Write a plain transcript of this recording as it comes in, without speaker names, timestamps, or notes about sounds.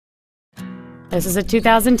This is a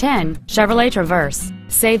 2010 Chevrolet Traverse.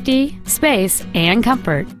 Safety, space, and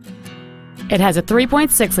comfort. It has a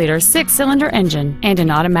 3.6-liter six-cylinder engine and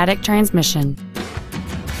an automatic transmission.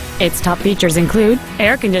 Its top features include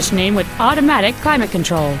air conditioning with automatic climate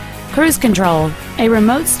control, cruise control, a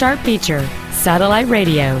remote start feature, satellite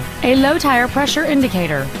radio, a low tire pressure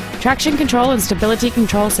indicator, traction control and stability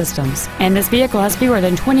control systems, and this vehicle has fewer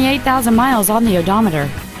than 28,000 miles on the odometer.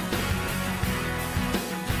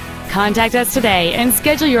 Contact us today and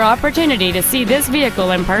schedule your opportunity to see this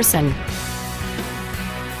vehicle in person.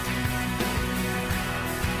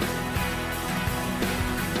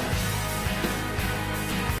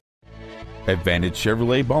 Advantage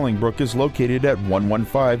Chevrolet Bolingbrook is located at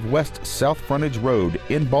 115 West South Frontage Road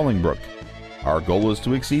in Bolingbrook. Our goal is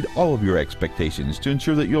to exceed all of your expectations to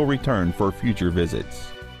ensure that you'll return for future visits.